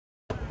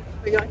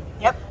We going?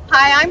 Yep.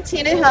 Hi, I'm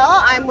Tina Hill.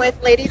 I'm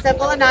with Ladies of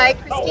Lanai.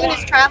 Christine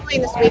is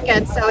traveling this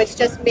weekend, so it's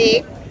just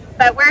me.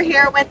 But we're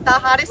here with the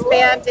hottest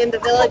band in the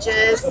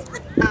Villages,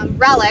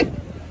 Relic.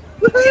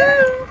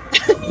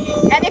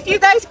 And if you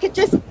guys could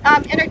just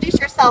introduce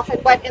yourself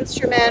and what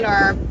instrument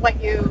or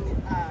what you're...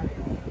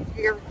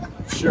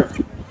 Sure.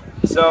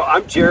 So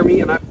I'm Jeremy,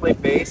 and I play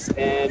bass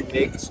and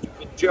make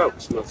stupid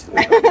jokes most of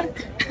the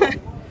time.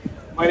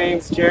 My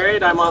name's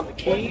Jared. I'm on the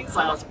keys.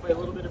 I also play a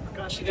little bit of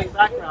percussion and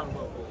background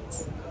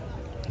vocals.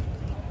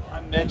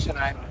 I'm Mitch, and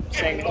I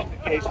sing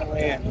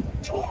occasionally and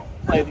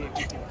play the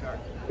acoustic guitar.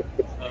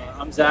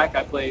 I'm Zach.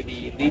 I play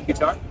the lead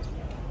guitar.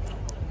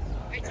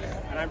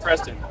 And I'm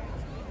Preston.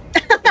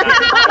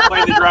 I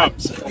play the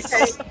drums.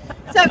 Okay.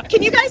 So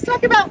can you guys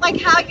talk about like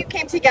how you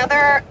came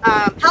together,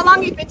 how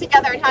long you've been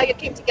together and how you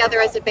came together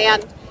as a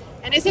band?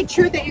 And is it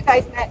true that you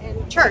guys met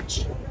in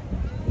church?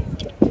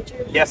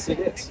 Yes, it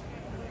is.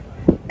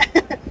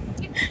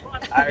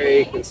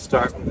 I can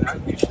start with that.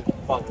 You should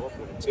follow up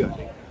with it too, I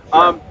think.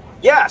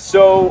 Yeah,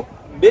 so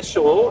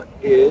Mitchell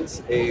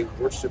is a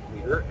worship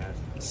leader at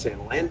San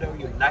Orlando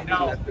United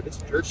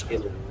Methodist Church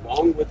in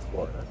Longwood,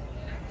 Florida.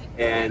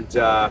 And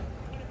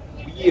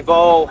we've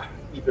all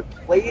either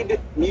played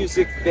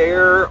music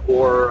there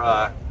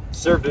or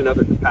served in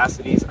other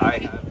capacities. I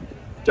have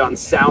done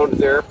sound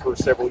there for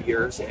several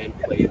years and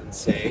played and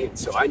sang. And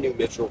so I knew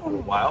Mitchell for a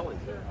while. And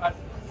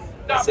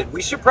I said,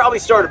 we should probably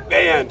start a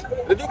band.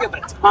 I think at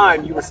the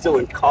time you were still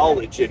in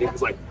college, and he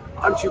was like,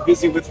 I'm too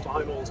busy with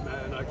finals,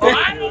 man. I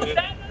can't do it.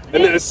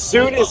 And then as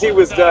soon as he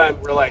was done,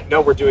 we're like,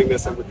 no, we're doing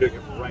this, and we're doing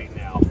it right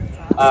now.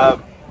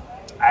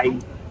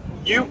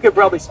 You could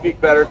probably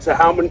speak better to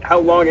how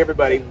long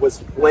everybody was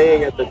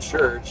playing at the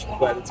church,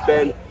 but it's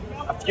been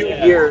a few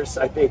years,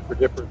 I think, for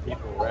different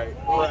people, right?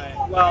 Right.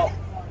 Well,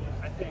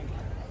 I think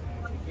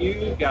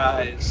you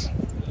guys,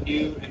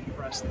 you and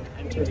Preston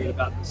entered at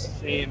about the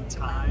same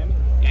time.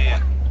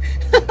 And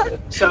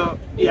so,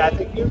 yeah, I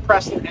think you and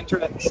Preston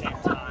entered at the same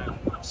time.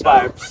 So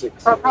 5,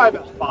 6. Probably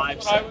about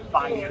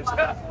 5 years at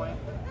that point.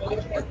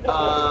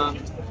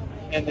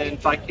 And then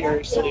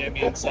vicariously,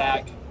 me and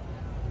Zach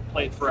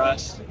played for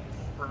us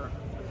for a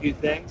few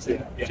things,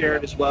 and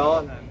Jared as well.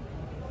 And then,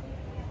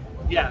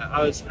 yeah,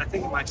 I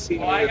think in my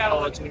senior year of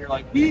college, and you're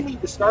like, we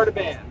need to start a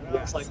band. And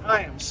I was like,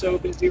 I am so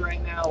busy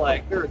right now,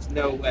 like, there is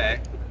no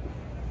way.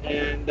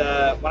 And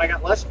when I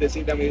got less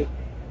busy, then we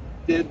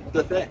did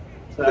the thing.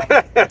 So,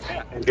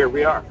 yeah. And here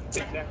we are.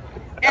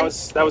 That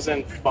was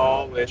in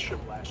fall-ish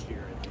of last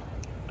year.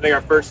 I think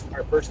our first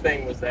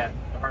thing was at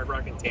the Hard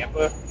Rock in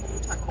Tampa.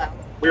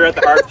 We were at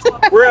the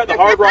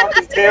Hard Rock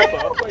in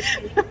Tampa,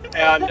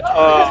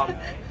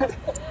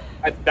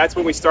 and that's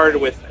when we started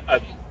with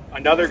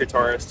another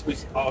guitarist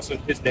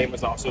his name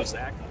was also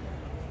Zach,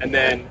 and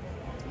then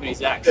Too many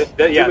Zachs.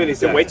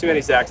 Way too many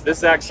Zachs. This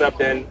Zach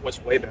subbed in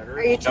was way better.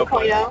 Are you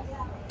 2.0?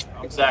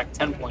 I'm Zach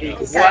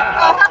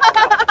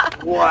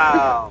 10.0.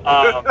 Wow.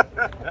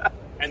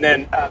 And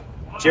then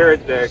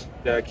Jared,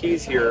 the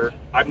keys here,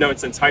 I've known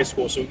since high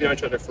school, so we've known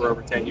each other for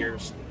over 10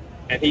 years.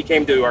 And he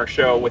came to our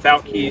show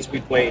without keys.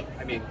 We played,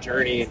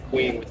 Journey and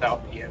Queen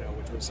without piano,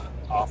 which was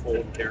awful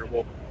and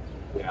terrible.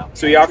 Yeah.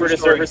 So he offered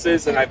his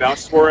services, and I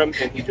vouched for him,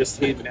 and he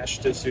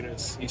meshed as soon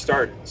as he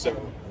started. So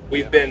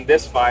we've been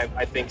this vibe,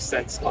 I think,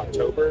 since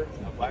October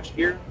of last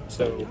year.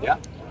 So yeah,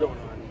 we're going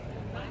on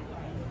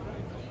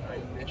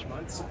 9-ish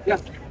months. Yeah.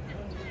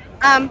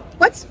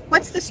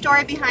 What's the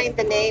story behind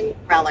the name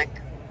Relic?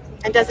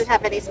 And does it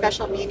have any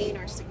special meaning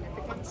or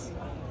significance?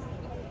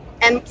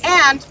 And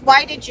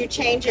why did you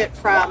change it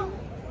from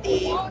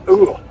the...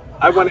 Ooh,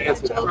 I want to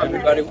answer that.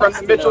 Everybody From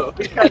wants the to Mitchell, know.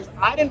 because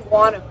I didn't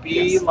want to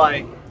be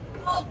like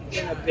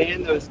in a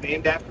band that was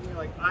named after me.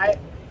 Like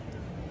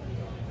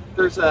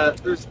there's a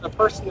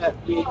person that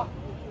I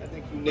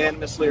think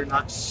unanimously are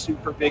not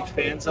super big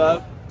fans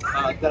of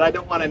that I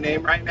don't want to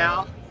name right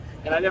now,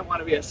 and I didn't want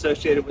to be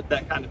associated with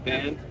that kind of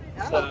band.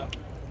 So,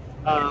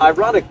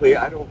 ironically,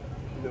 I don't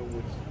know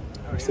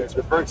which it's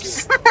referring to.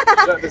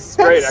 This is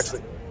great,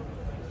 actually.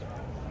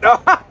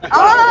 No. Oh!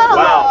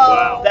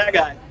 Wow, that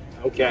guy.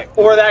 Okay.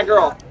 Or that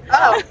girl.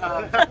 Oh.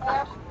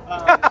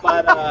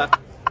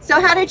 So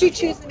how did you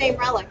choose the name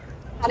Relic?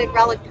 How did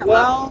Relic come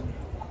up?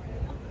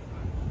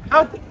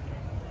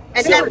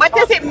 And then what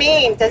does it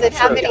mean? Does it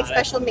have any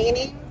special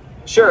meaning?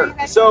 Sure.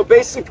 So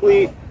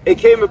basically, it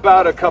came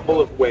about a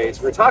couple of ways.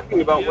 We're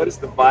talking about what is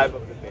the vibe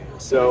of the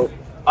band. So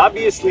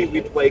obviously,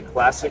 we play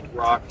classic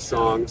rock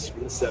songs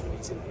from the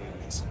 70s and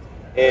 80s.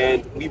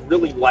 And we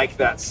really like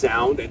that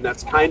sound. And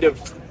that's kind of,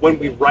 when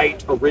we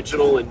write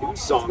original and new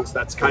songs,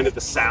 that's kind of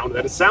the sound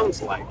that it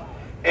sounds like.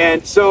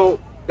 And so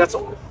that's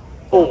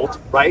old,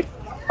 right?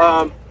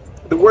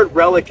 The word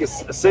relic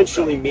is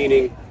essentially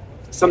meaning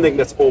something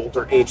that's old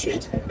or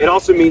ancient. It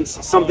also means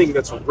something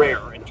that's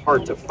rare and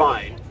hard to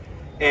find,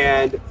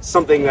 and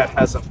something that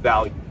has a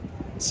value.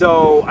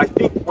 So I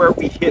think where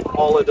we hit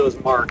all of those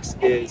marks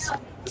is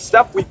the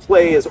stuff we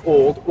play is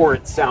old, or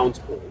it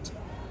sounds old.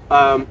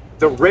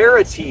 The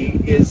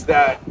rarity is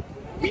that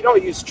we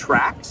don't use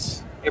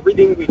tracks.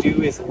 Everything we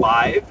do is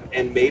live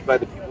and made by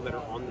the people that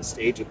are on the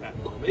stage at that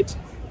moment.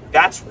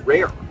 that's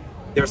rare.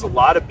 There's a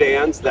lot of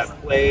bands that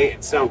play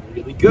and sound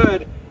really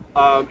good,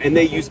 and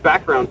they use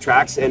background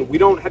tracks, and we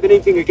don't have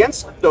anything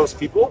against those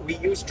people. We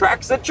use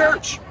tracks at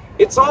church.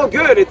 It's all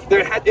good.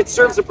 It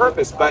serves a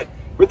purpose, but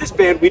for this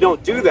band, we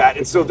don't do that,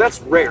 and so that's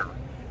rare.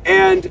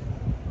 And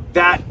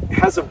that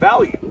has a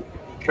value,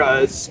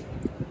 because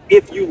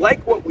if you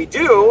like what we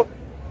do,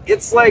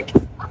 it's like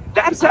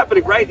that's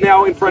happening right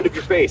now in front of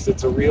your face.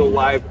 It's a real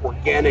live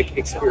organic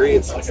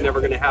experience. It's never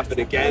going to happen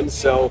again.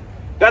 So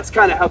that's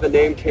kind of how the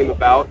name came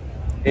about,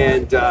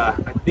 and I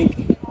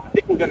think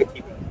we're going to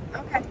keep it.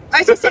 Okay. I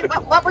was just saying,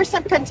 what were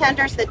some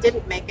contenders that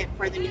didn't make it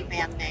for the new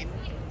band name?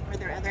 Were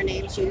there other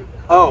names you?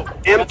 Oh,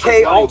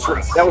 MK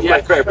Ultra. That was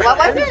my favorite. What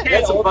was it? We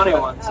had some funny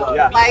ones.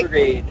 Yeah. Like-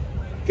 Brigade.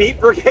 Pete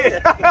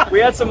Brigade. We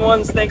had some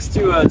ones thanks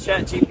to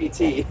Chat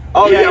GPT.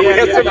 Oh yeah, we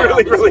had some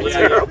really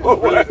terrible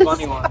really ones.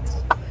 funny ones.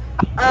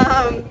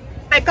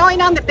 But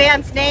going on the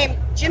band's name,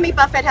 Jimmy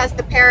Buffett has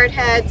the Parrot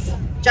Heads,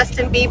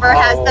 Justin Bieber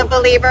has the Oh,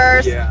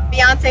 Believers, yeah.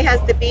 Beyonce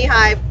has the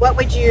Beehive. What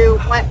would you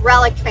want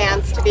Relic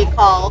fans to be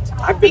called?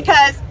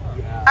 Because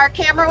our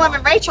camera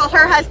woman Rachel,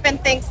 her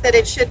husband thinks that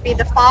it should be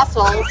the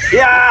Fossils.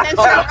 Yeah, Since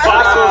you're-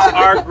 fossils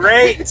are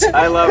great.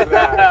 I love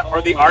that.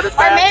 Or the artifacts.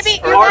 Or maybe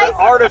you guys,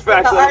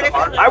 Artifacts. The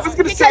artifacts. I was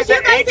going to say Because you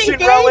the guys ancient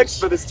engage- relics,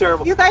 but it's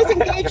terrible. you guys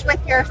engage with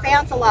your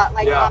fans a lot,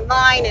 like Yeah.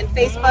 online and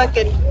Facebook,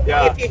 and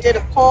Yeah. if you did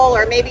a poll,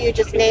 or maybe you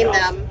just name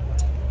them.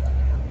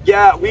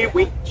 Yeah, we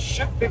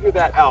should figure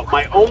that out.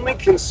 My only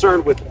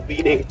concern with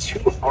leaning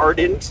too hard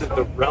into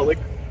the relic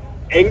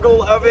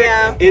angle of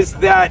it is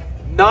that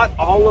not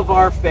all of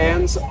our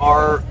fans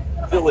are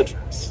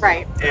villagers.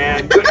 Right.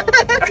 And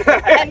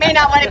And may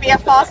not want to be a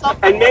fossil.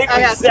 and maybe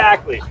Okay.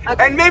 exactly.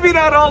 Okay. And maybe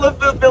not all of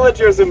the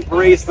villagers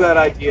embrace that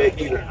idea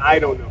either. I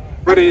don't know.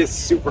 But it is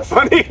super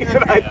funny, and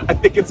I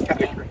think it's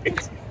kind of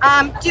great.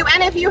 Do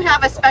any of you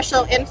have a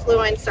special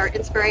influence or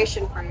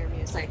inspiration for your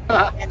music?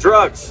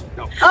 Drugs.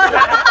 No.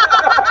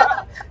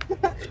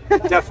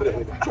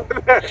 Definitely not.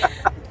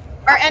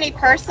 Or any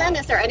person?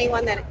 Is there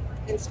anyone that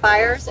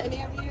inspires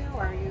any of you?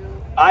 Or are you?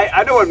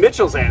 I know what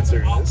Mitchell's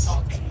answer is.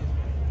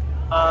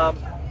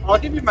 I'll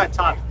give you my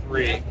top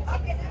three.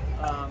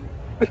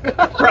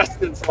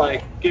 Preston's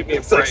like, give me a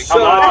It's like, break.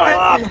 shut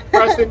up.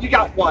 Preston, you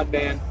got one,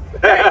 man.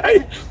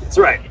 That's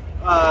right.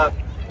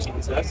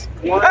 Jesus.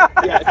 One,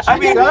 yeah, I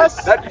mean, Jesus.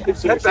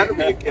 that better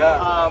be a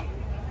guy.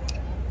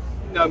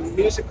 No,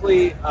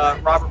 musically,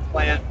 Robert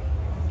Plant,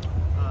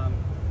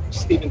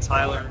 Steven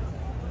Tyler,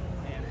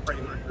 and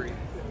Freddie Mercury.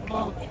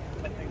 I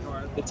think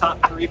are the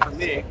top three for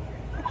me.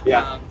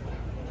 Yeah.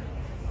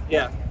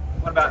 Yeah.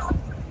 What about?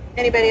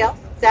 Anybody else?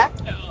 Zach?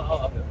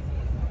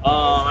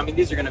 I mean,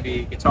 these are going to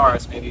be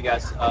guitarists. Maybe you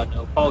guys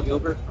know Paul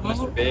Gilbert from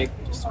Mr. Big,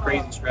 just a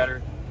crazy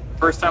shredder.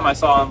 First time I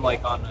saw him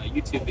like on a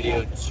YouTube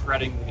video, just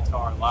shredding the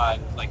guitar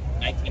live, like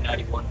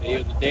 1991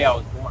 video, the day I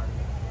was born.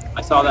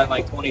 I saw that in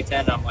like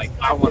 2010, and I'm like,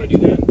 I want to do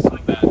that so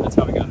bad. That's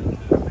how I got into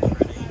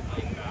shredding.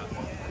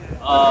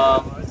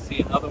 Let's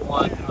see, another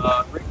one,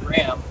 Rick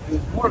Graham,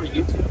 who's more of a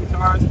YouTube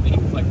guitarist, but he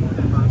was like one of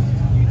the first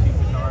YouTube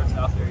guitarists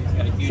out there. He's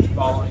got a huge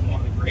following,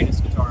 one of the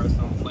greatest guitarists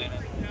on the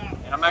planet.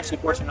 And I'm actually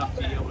fortunate enough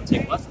to be able to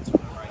take lessons from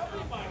him right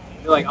now.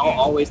 I feel like I'll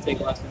always take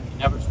lessons. You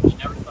never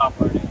stop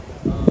learning.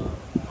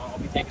 I'll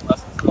be taking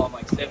lessons until I'm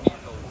like 70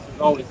 years old. There's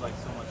always like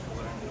so much to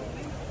learn.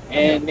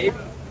 And maybe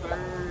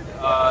third,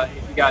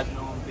 if you guys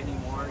know him, Vinny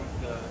Moore.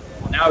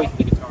 Now he's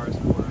the guitarist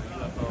for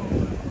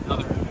UFO,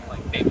 another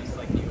like famous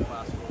like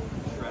neoclassical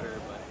shredder.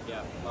 But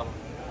yeah, love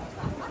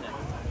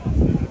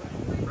him.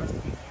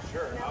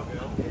 Sure, I'll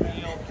go.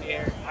 Neil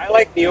Peart. I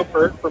like Neil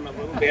Peart from a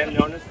little band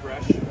known as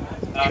Rush.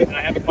 And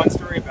I have a fun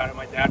story about it.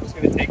 My dad was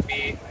going to take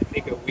me, I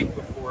think a week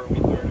before we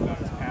learned about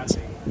his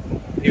passing.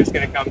 He was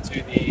going to come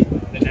to the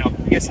now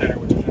Kia Center,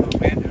 which is in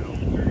Orlando.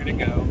 We were going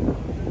to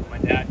go. My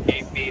dad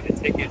gave me the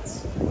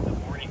tickets the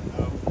morning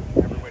of.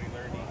 Everybody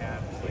learned he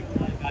had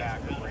like back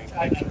or brain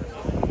cancer or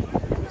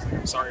something. He was like,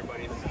 I'm sorry,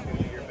 buddy, this is going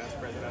to be your best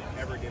present I've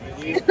ever given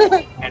you.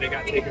 And it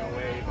got taken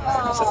away.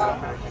 This isn't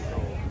under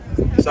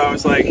control. So I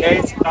was like, hey,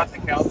 it's not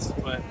that counts,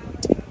 but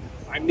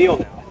I'm Neil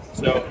now.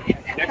 So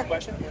next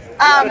question.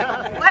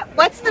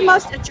 What's the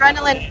most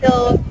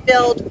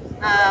adrenaline-filled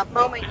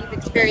moment you've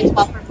experienced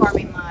while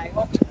performing live?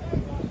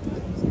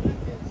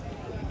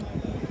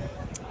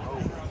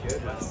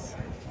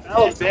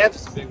 Battle of the Bands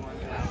is a big one.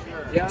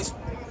 Sure. Yeah,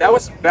 that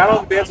was Battle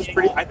of the Bands was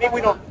pretty. I think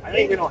we don't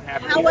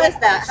have. How was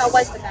that? How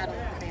was the Battle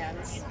of the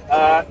Bands?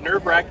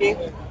 Nerve-wracking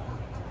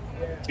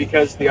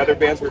because the other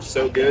bands were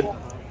so good.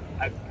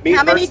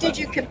 How many did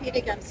you compete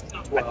against?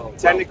 12.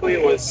 Technically,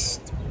 it was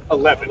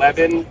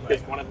 11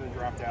 because one of them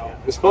dropped out.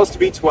 It was supposed to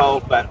be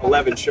 12, but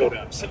 11 showed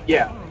up. So.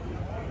 Yeah,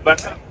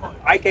 but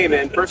I came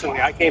in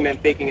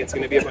thinking it's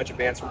going to be a bunch of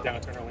bands from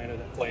downtown Orlando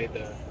that play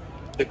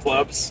the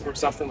clubs or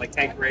something like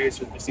Tank Race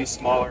or just these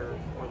smaller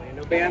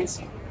Orlando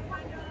bands.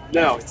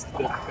 No, it's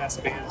the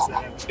best bands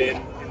that have been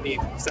in the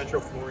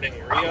Central Florida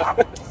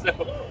area.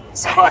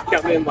 so I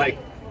come in like,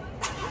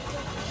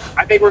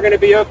 I think we're going to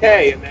be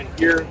okay, and then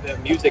hear the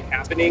music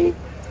happening,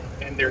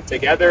 and they're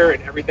together,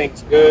 and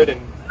everything's good,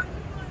 and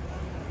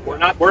we're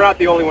not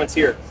the only ones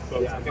here.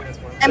 votes. I think that's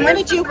what I'm And saying. when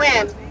did you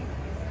win?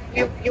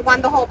 You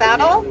won the whole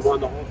battle? We won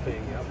the whole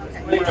thing.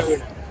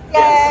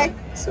 Yeah. Yay!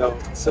 So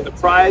the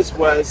prize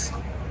was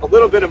a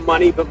little bit of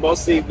money, but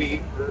mostly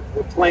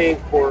we're playing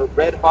for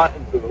Red Hot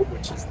and Boom,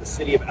 which is the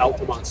city of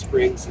Altamont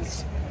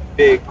Springs'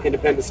 big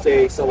Independence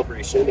Day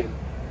celebration. And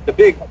the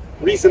big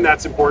reason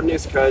that's important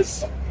is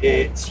because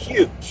it's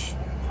huge.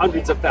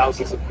 Hundreds of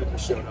thousands of people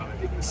showed up. I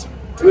think it was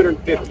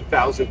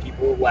 250,000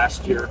 people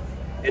last year.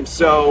 And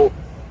so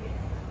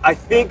I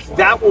think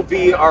that will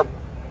be our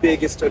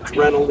biggest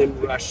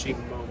adrenaline rushing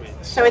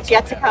moment. So it's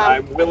yet to come.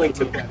 I'm willing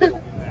to bet it'll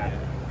be that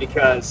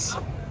because,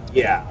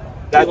 yeah.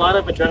 A lot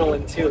of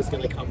adrenaline too is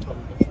going to come from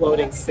the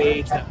floating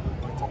stage that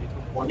we're going to be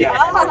performing. Yeah.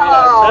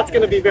 Oh. That's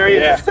going to be very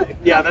interesting.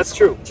 Yeah, that's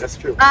true. That's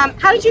true.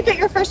 How did you get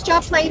your first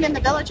job playing in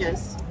the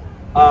Villages?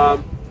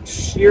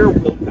 Sheer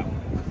willpower.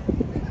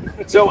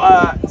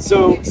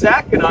 So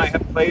Zach and I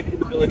have played in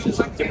the Villages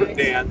with different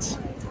bands.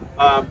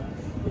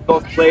 We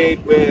both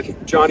played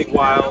with Johnny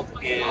Wild,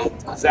 and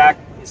Zach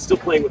is still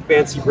playing with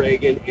Fancy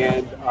Reagan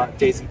and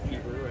Daisy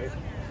Fever,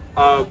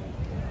 right?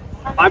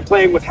 I'm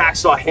playing with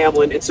Hacksaw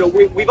Hamlin, and so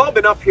we've all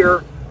been up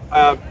here,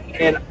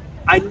 and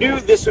I knew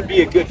this would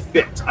be a good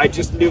fit. I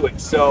just knew it.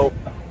 So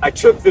I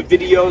took the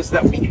videos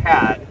that we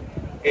had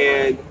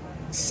and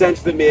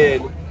sent them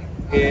in,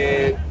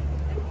 and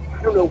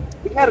I don't know,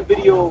 we had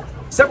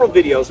several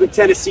videos with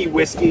Tennessee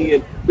Whiskey,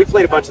 and we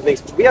played a bunch of things,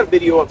 but we had a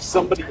video of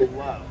Somebody to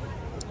Love.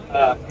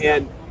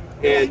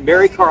 And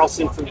Mary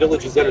Carlson from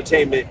Villages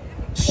Entertainment,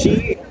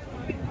 she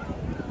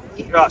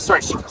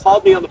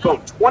called me on the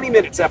phone 20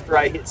 minutes after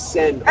I hit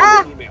send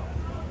on the email.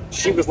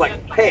 She was like,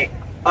 hey,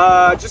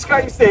 just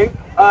got your thing,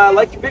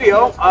 like your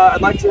video,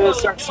 I'd like to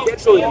start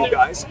scheduling you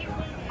guys.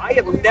 I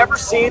have never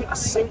seen a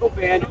single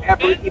band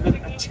ever even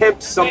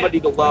attempt Somebody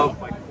to Love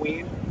by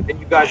Queen, and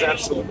you guys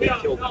absolutely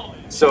killed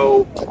it.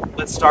 So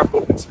let's start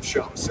booking some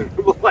shows. And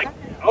we were like,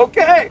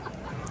 okay.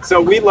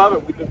 So we love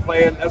it. We've been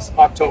playing this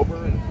October,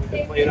 and we've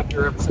been playing up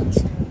here ever since.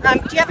 Do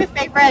you have a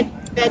favorite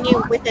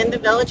venue within the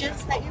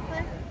Villages that you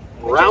play?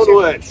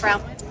 Roundwood.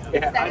 Roundwood.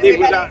 Yeah, I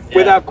think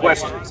without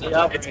question.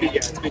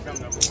 It's become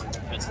number one.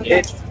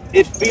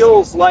 It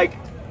feels like,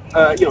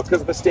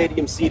 because of the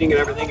stadium seating and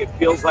everything, it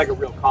feels like a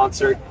real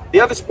concert. The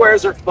other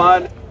squares are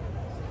fun.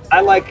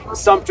 I like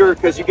Sumter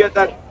because you get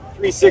that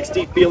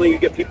 360 feeling. You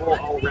get people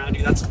all around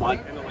you. That's fun.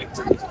 And the lake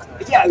breeze is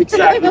nice. Yeah,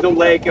 exactly. The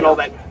lake and all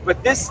that.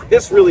 But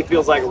this really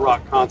feels like a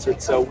rock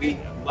concert, so we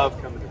love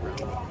coming to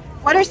Roundwood.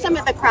 What are some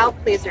of the crowd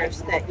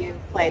pleasers that you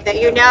play that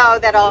you know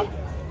that'll?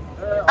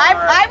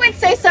 I would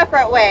say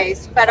separate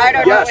ways, but I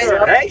don't know.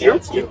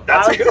 Yes, hey,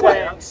 that's a good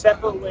one.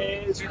 Separate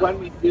ways when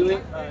we do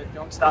it.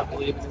 Don't Stop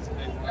Believing is a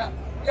big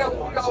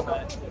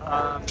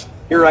one.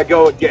 Here I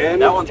go again.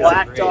 That one's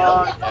Black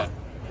Dog. Yeah.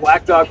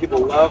 Black Dog, people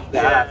love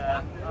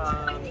that.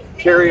 Yeah.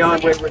 Carry On,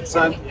 Wayward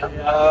Son.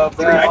 Love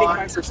that.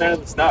 95%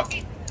 of the stuff.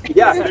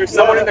 Yeah, There's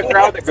someone in the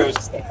crowd that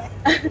goes,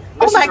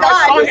 Oh my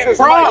God! This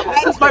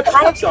is my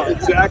prom song.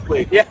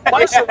 Exactly. yeah.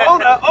 My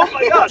Sharona. Oh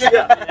my gosh.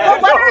 Yeah.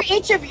 Well, what are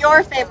each of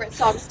your favorite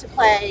songs to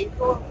play,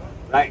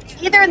 Right.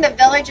 either in the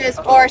Villages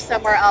or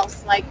somewhere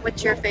else? Like,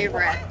 what's your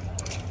favorite?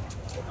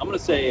 I'm gonna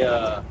say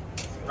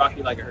 "Rock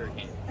You Like a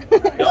Hurricane."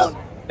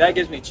 That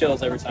gives me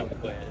chills every time we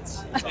play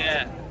it.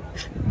 Yeah.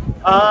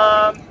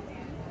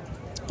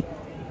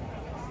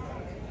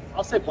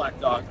 I'll say Black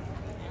Dog.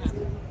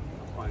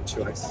 Fine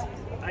choice.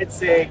 I'd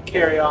say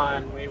Carry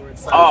On, Wayward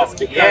Son. Oh, just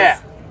because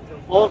yeah. the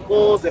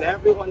vocals and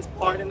everyone's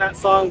part in that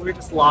song, we're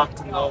just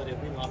locked and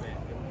loaded. We love it.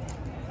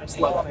 And I just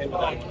love playing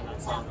with everyone in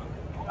that song.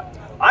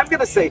 I'm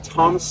gonna say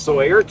Tom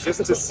Sawyer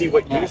just to see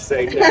what you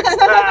say next.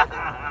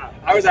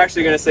 I was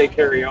actually going to say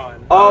Carry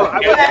On. Oh,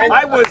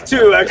 I was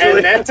too, actually.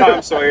 And then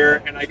Tom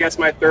Sawyer, and I guess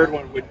my third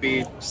one would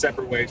be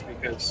Separate Ways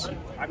because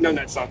I've known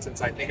that song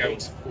since I think I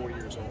was 4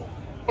 years old.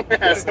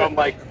 So I'm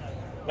like,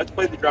 let's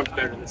play the drums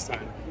better this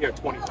time.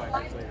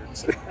 25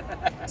 years later.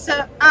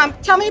 So,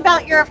 tell me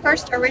about your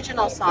first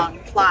original song,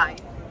 "Fly."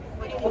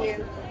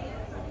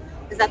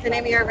 Is that the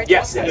name of your original?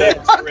 Yes, it is.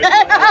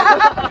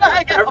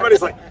 Okay.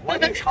 Everybody's like,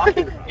 what are you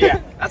talking about? Yeah,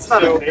 That's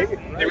not so a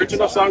thing. The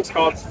original song's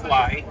called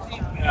Fly.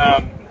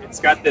 It's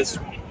got this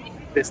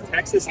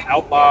Texas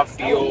outlaw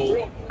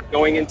feel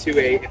going into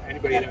if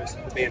anybody knows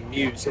the band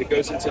Muse, it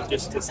goes into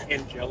just this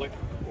angelic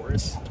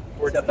chorus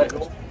towards the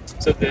middle.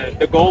 So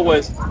the goal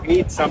was we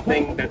need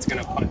something that's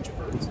going to punch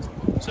first.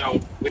 So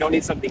we don't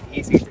need something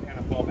easy to kind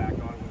of fall back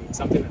on. We need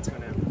something that's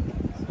going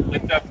to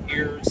lift up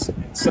ears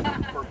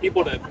and for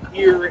people to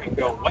hear and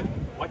go,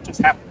 what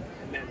just happened?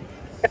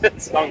 And then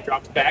the song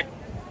drops back.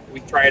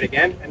 We try it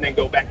again and then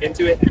go back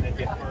into it and then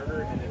get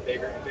harder and then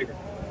bigger and bigger.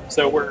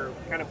 So we're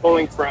kind of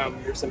pulling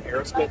from, there's some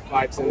Aerosmith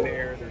vibes in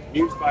there, there's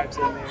Muse vibes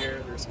in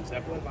there, there's some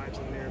Zeppelin vibes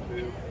in there,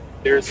 Boo.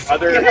 There's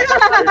other,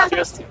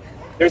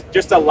 there's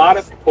just a lot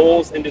of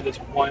pulls into this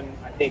one,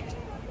 I think,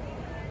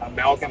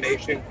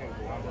 amalgamation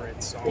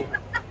conglomerate song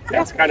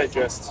that's kind of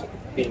just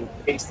being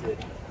pasted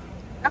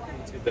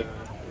into the.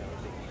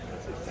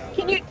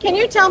 Can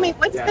you tell me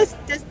what's this?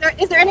 Is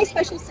there any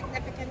special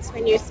significance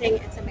when you sing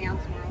 "It's a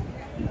Man's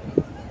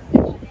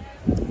World"?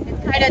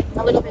 It's kind of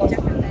a little bit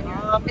different than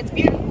yours. It's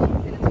beautiful,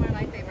 and it's one of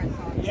my favorite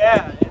songs.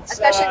 Yeah, it's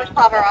Especially with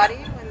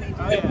Pavarotti when they do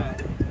Oh yeah,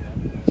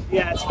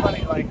 yeah. It's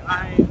funny. Like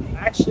I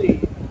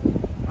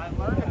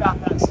learned about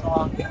that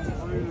song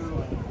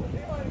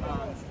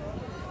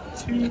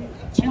through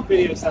two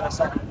videos that I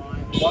saw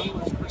online. One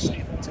was Chris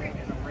Stapleton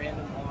in a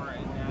random bar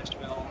in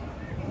Nashville,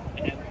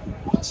 and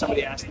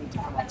somebody asked him to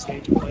come on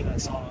stage and play that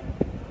song.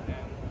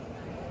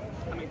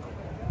 And I mean,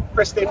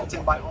 Chris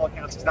Stapleton, by all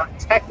accounts, is not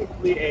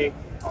technically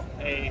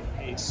a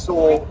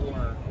soul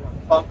or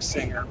funk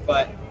singer,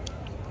 but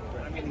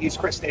I mean, he's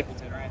Chris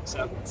Stapleton, right?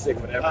 So Sing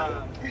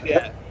whatever.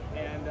 yeah,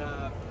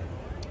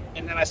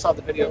 and then I saw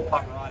the video of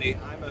Pavarotti.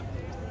 I'm a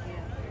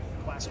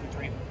classically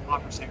trained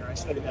opera singer. I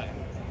studied that in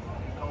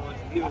college.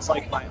 He was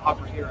like my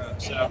opera hero.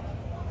 So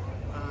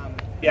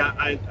yeah,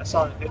 I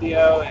saw the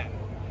video and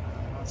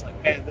I was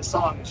like, man, this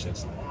song is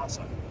just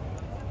awesome.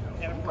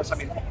 And of course, I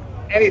mean,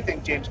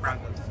 anything James Brown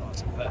does is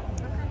awesome. But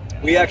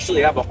We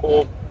actually have a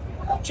whole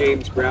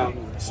James Brown,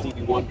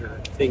 Stevie Wonder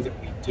thing that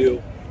we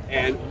do.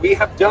 And we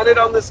have done it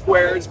on the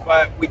squares,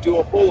 but we do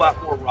a whole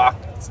lot more rock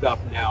stuff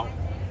now.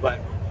 But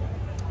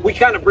we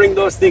kind of bring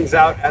those things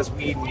out as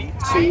we need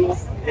to,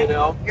 you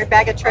know. Your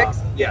bag of tricks?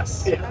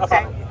 Yes.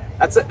 Okay.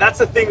 That's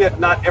a thing that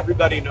not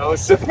everybody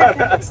knows about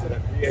us.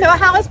 So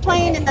how is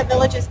playing in the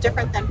Villages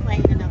different than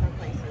playing in other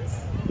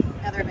places,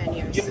 other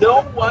venues? You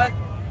know what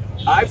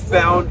I've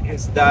found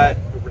is that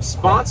the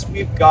response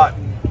we've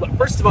gotten,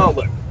 first of all,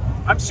 look,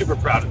 I'm super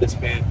proud of this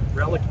band.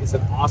 Relic is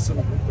an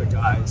awesome group of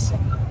guys.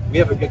 We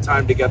have a good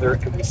time together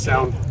and we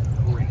sound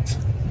great.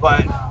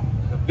 But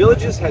the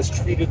Villages has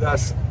treated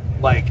us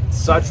like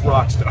such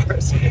rock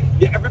stars.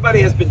 Yeah,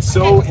 everybody has been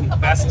so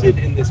invested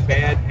in this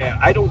band, and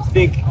I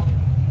think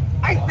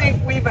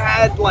we've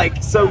had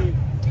like some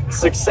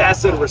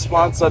success and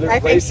response other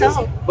places.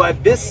 So.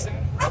 But this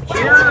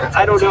here,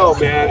 I don't know,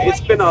 man.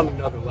 It's been on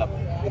another level.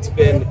 It's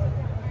been,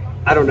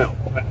 I don't know.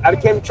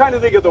 I'm trying to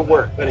think of the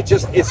word, but it's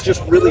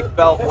just really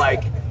felt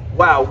like,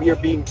 wow, we are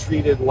being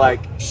treated like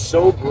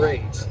so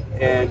great.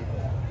 And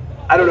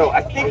I don't know.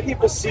 I think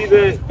people see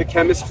the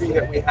chemistry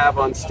that we have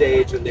on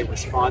stage and they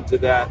respond to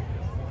that.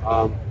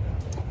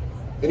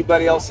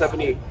 Anybody else have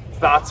any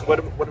thoughts? What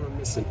am I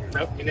missing here?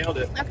 Nope, you nailed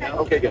it. Okay.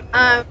 Okay, good.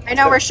 I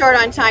know we're short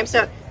on time,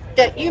 so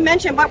you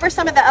mentioned what were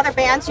some of the other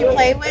bands you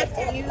played with?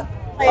 You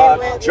played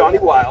with Johnny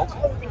Wild,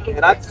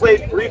 and I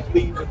played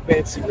briefly with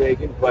Fancy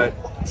Reagan, but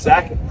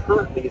Zach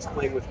currently is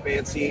playing with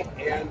Fancy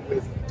and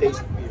with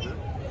Daisy Fever.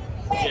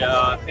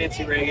 Yeah,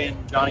 Fancy Reagan,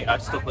 Johnny. I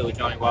still play with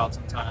Johnny Wild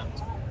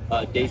sometimes.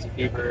 Daisy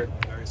Fever.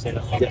 I already said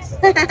that. Yes.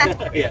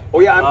 Yeah.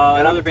 Oh yeah.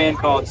 Another band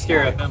called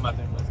Stereo FM. I've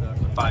been with for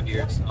 5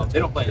 years. They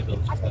don't play in the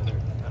Villages, but they're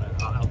kind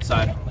of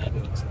outside of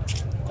Orlando and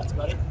stuff. That's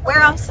about it. Where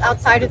else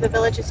outside of the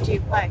Villages do you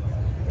play?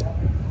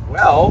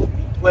 Well, we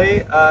play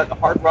the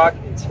Hard Rock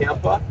in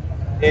Tampa,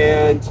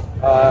 and we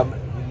are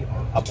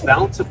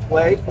about to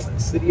play for the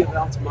city of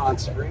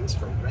Altamont Springs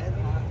for Red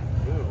Hot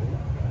Moon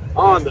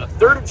on the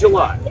 3rd of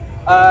July.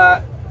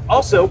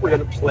 Also, we're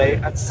going to play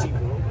at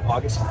SeaWorld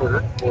August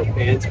 3rd for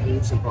Bands,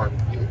 Moves, and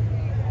Barbecue.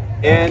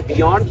 And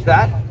beyond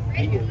that,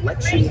 we will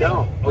let you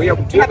know. Oh yeah,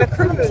 we do have a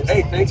cruise.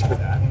 Hey, thanks for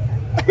that.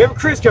 We have a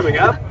cruise coming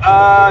up.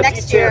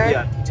 Next year.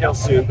 Yeah, details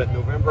soon, but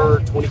November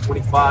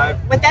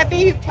 2025. Would that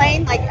be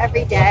playing like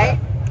every day?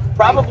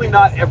 Probably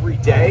not every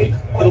day.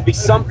 It'll be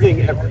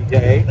something every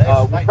day.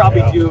 We'll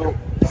probably do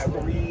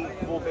 3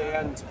 full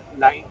band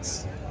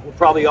nights. We'll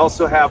probably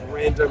also have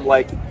random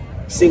like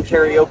sing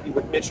karaoke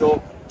with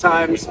Mitchell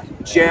times,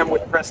 jam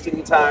with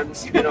Preston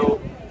times, you know,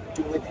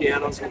 dueling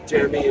pianos with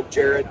Jeremy and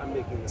Jared. I'm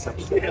making this up.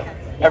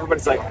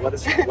 Everybody's like,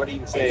 what are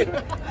you saying?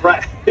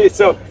 Right.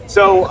 So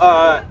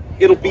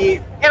it'll be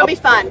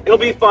fun. It'll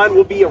be fun.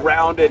 We'll be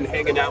around and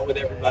hanging out with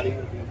everybody.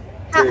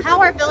 How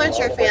are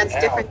Villager fans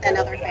different than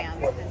other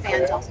fans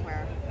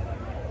elsewhere?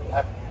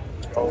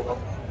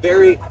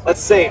 Very, let's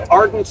say,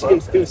 ardent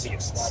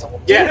enthusiasts.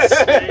 Yes.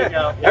 there you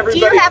go. Do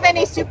you have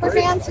any super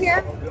fans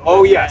here?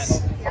 Oh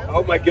yes.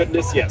 Oh my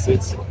goodness, yes.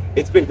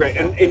 It's been great,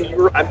 and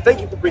I'm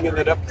thank you for bringing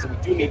that up because we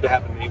do need to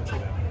have a name for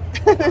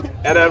that.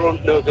 And I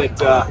don't know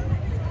that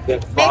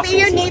Maybe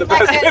you need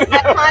like a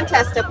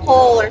contest, a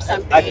poll or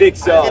something. I think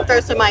so. And throw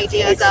some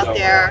ideas out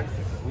there.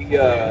 We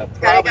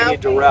probably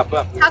need to wrap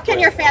up. How can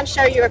your fans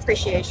show you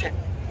appreciation?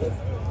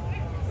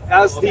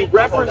 As the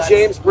Reverend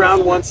James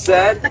Brown once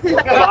said,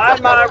 buy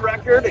my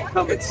record and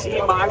come and see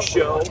my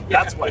show.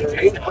 That's why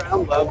James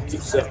Brown loves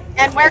you so.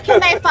 And where can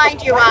they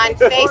find you on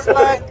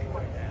Facebook,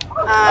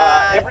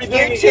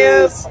 Everything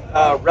YouTube? is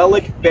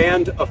Relic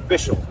Band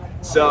Official.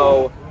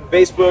 So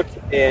Facebook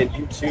and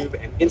YouTube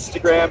and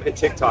Instagram and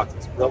TikTok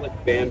is Relic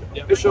Band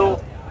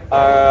Official.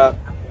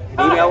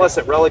 Email us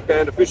at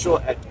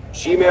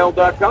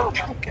relicbandofficial@gmail.com.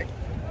 Okay.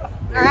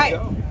 All right.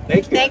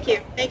 Thank you. Thank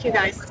you. Thank you,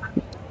 guys.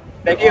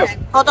 Thank you.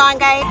 Hold on,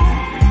 guys.